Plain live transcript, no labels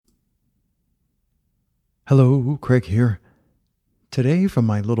Hello, Craig here. Today, from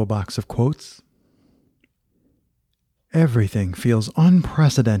my little box of quotes, everything feels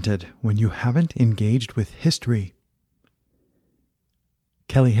unprecedented when you haven't engaged with history.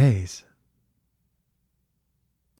 Kelly Hayes.